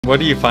What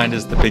do you find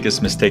is the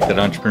biggest mistake that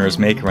entrepreneurs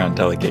make around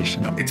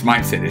delegation? It's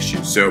mindset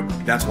issues. So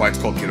that's why it's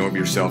called Get Over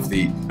Yourself.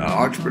 The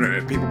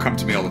entrepreneur, people come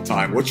to me all the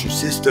time. What's your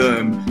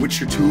system? What's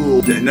your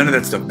tool? None of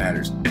that stuff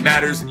matters. It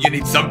matters. You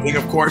need something,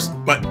 of course,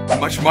 but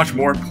much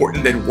more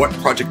important than what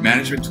project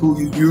management tool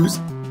you use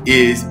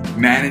is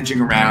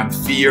managing around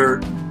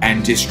fear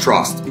and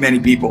distrust.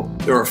 Many people,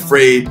 they're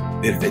afraid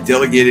that if they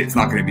delegate it, it's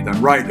not going to be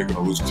done right. They're going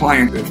to lose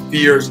clients. Their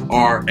fears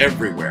are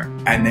everywhere.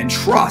 And then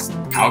trust.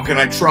 How can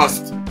I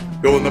trust?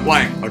 Fill in the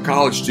blank, a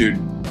college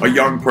student, a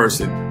young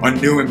person, a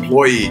new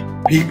employee.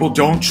 People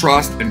don't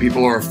trust and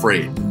people are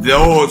afraid.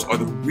 Those are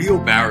the real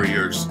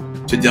barriers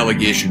to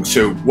delegation.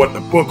 So what the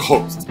book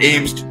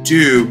aims to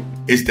do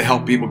is to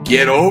help people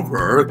get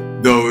over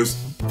those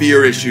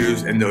fear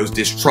issues and those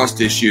distrust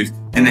issues,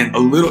 and then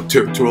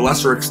to a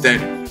lesser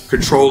extent,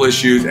 control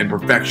issues and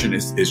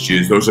perfectionist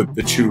issues. Those are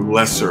the two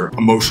lesser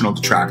emotional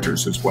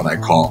detractors is what I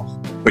call.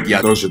 But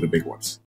yeah, those are the big ones.